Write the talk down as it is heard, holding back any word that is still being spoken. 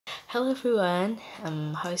Hello everyone,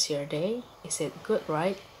 how's your day? Is it good,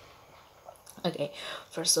 right? Okay,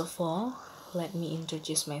 first of all, let me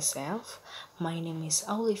introduce myself. My name is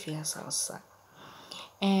Aulifia Salsha,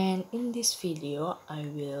 and in this video, I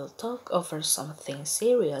will talk over something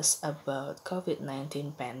serious about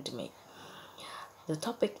COVID-19 pandemic. The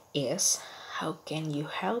topic is, how can you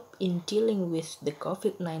help in dealing with the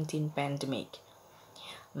COVID-19 pandemic?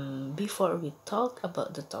 Before we talk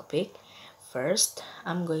about the topic, first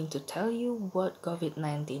I'm going to tell you what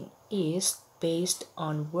COVID-19 is based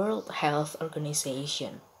on World Health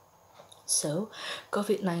Organization. So,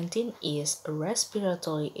 COVID-19 is a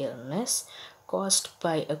respiratory illness caused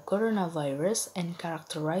by a coronavirus and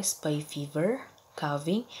characterized by fever,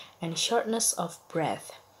 coughing, and shortness of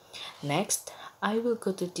breath. Next, I will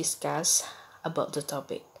go to discuss about the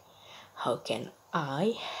topic. How can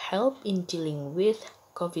I help in dealing with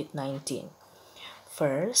COVID-19?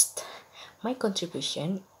 First, my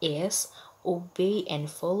contribution is obey and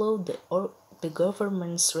follow the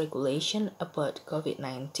government's regulation about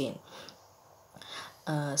COVID-19,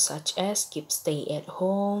 such as stay at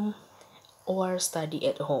home or study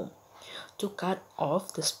at home, to cut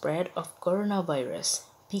off the spread of coronavirus,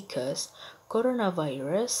 because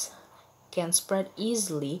coronavirus can spread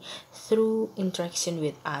easily through interaction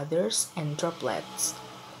with others and droplets.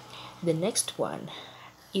 The next one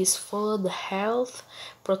is follow the health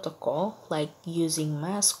protocol, like using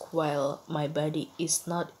mask while my body is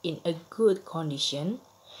not in a good condition,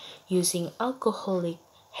 using alcoholic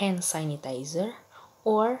hand sanitizer,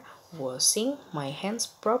 or washing my hands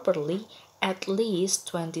properly at least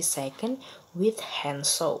 20 seconds with hand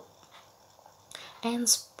soap, and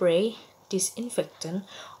spray disinfectant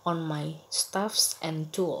on my stuffs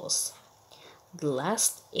and tools. The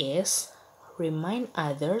last is remind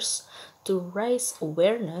others to raise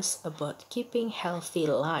awareness about keeping healthy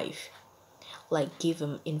life, like give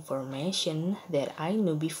them information that I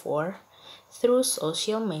knew before through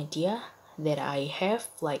social media that I have,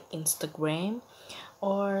 like Instagram,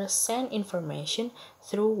 or send information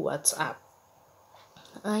through WhatsApp.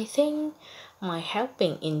 I think my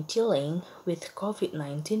helping in dealing with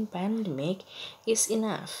COVID-19 pandemic is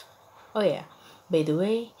enough. Oh yeah, by the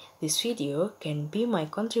way, this video can be my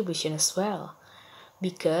contribution as well,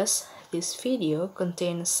 because this video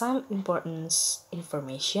contains some important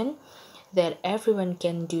information that everyone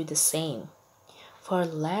can do the same. For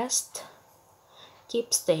last,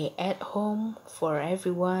 keep stay at home for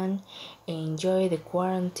everyone, enjoy the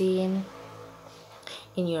quarantine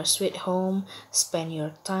in your sweet home, spend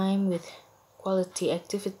your time with quality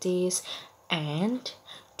activities, and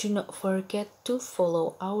do not forget to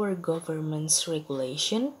follow our government's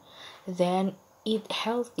regulation, then eat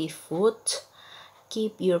healthy food,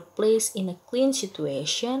 keep your place in a clean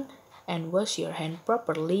situation, and wash your hand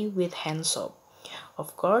properly with hand soap.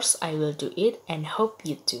 Of course, I will do it and hope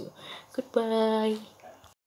you too. Goodbye.